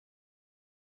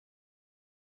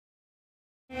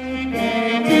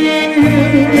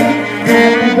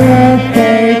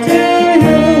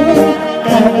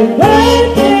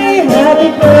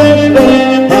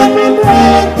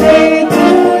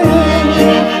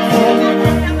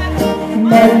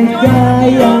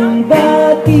Maligayang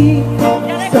bati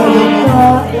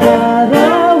sa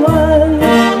kaarawan.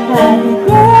 Happy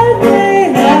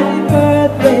birthday, happy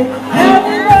birthday,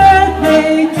 happy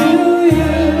birthday to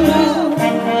you. Happy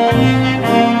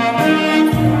birthday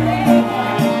to you.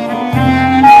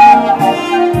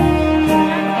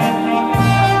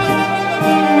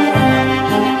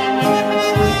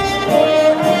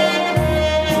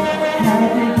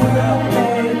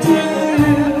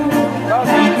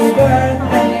 Happy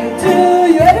birthday to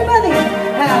you. Everybody,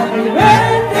 happy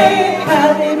birthday,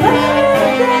 happy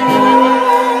birthday.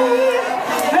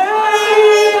 Happy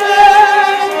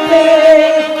birthday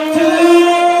to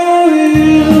you.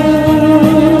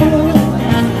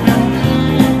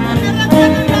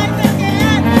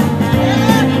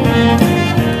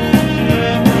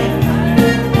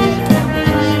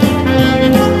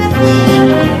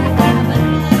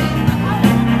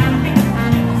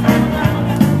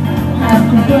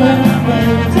 Happy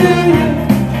birthday to you.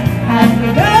 Happy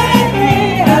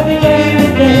birthday, happy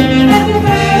birthday, happy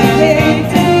birthday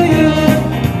to you.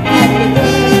 Happy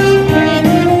birthday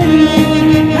to you.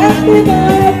 Happy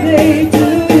birthday to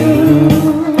you.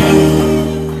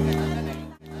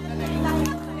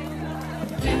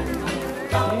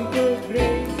 Thank you,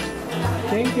 Grace.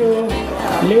 Thank you.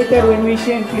 Later when we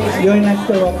sing, please join us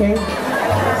too, okay?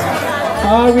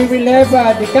 We will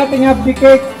have the cutting of the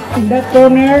cake in that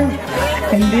corner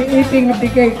and the eating of the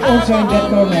cake also in that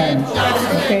corner.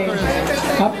 Okay.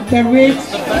 After which,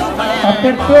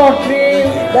 after 2 or 3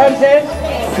 dances,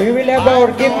 we will have our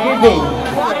gift giving.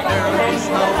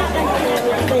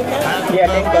 Yeah,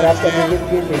 later after the gift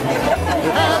giving.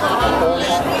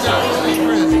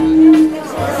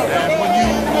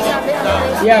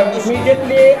 Yeah,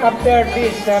 immediately after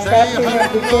this cutting of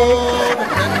the cake,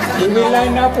 we will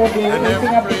line up for the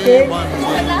eating of the cake.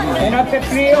 And after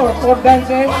 3 or 4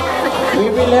 dances, we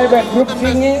will have a group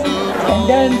singing and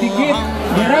then the gift,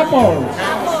 the raffle.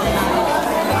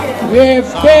 We have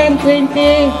 10,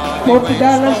 20, $40,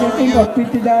 I think, or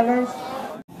 $50.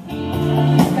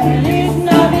 Feliz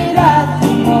Navidad,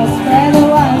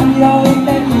 prospero año y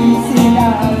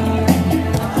felicidad.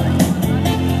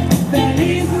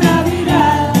 Feliz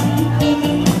Navidad,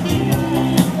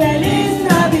 feliz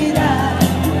Navidad,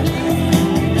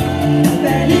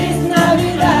 feliz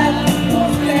Navidad,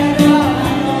 prospero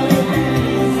año y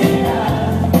felicidad.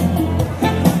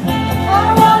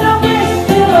 I wanna wish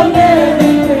you a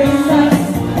Merry Christmas.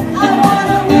 I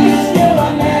wanna wish you a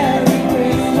Merry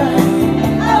Christmas.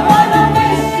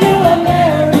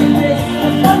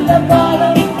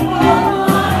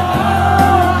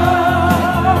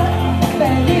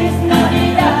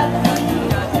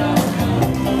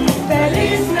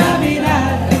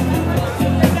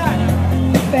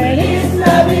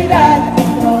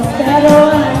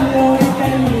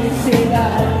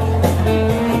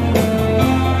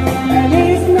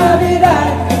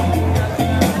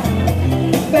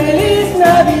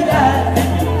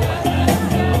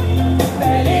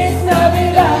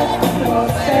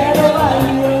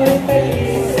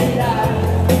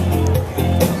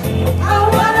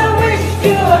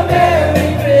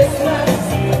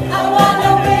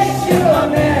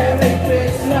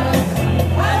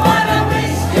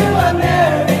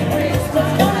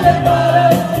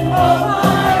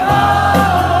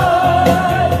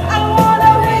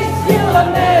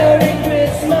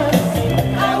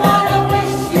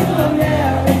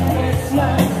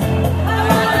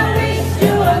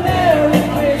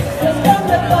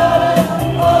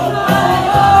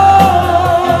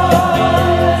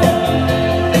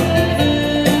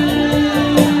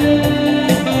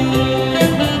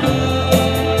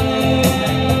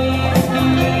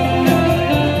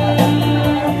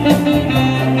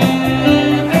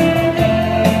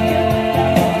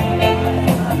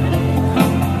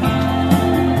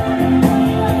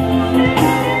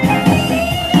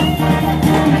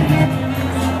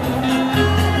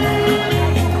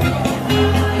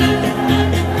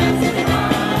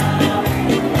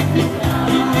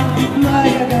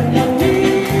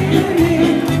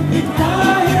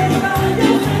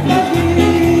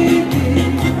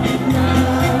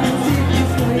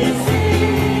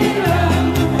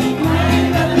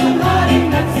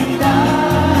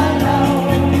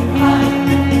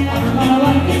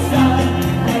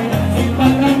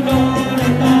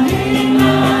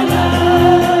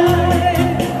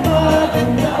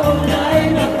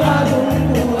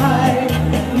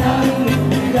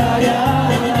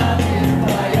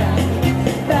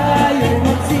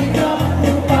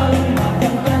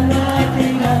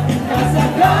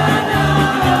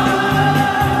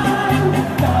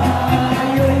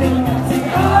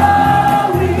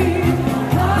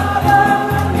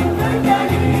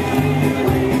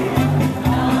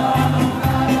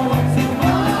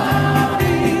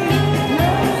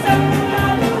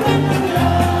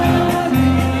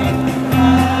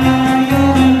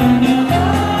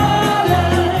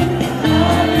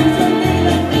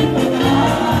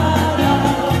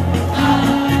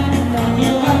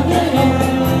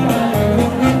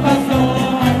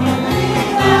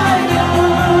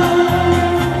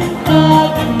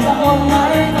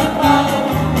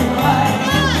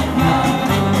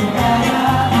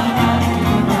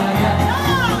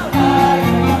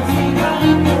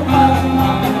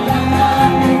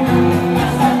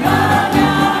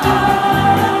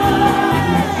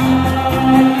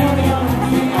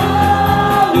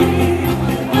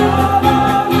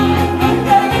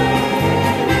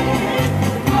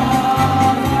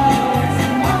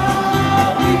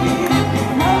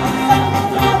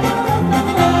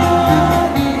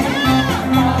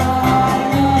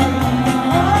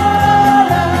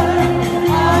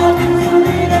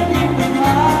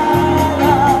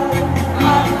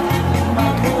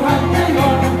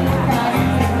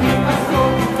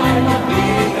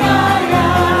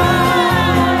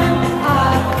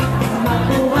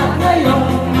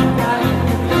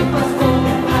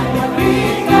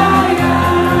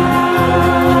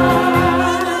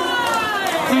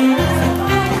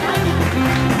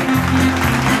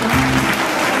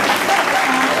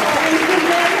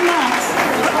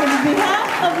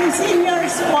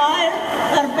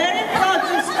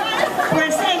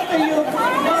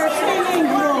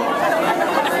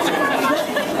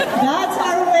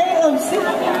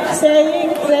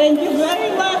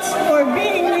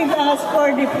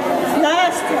 for the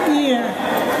last year.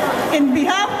 In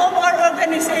behalf of our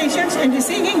organizations and the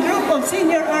singing group of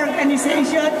senior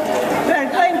organization, we are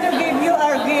going to give you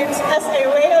our gifts as a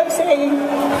way of saying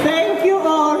thank you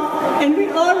all, and we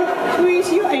all wish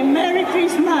you a Merry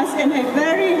Christmas and a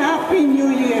very Happy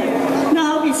New Year.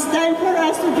 Now it's time for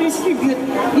us to distribute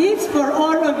gifts for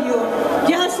all of you.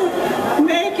 Just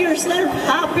make yourself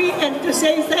happy and to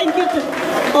say thank you to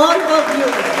all of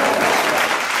you.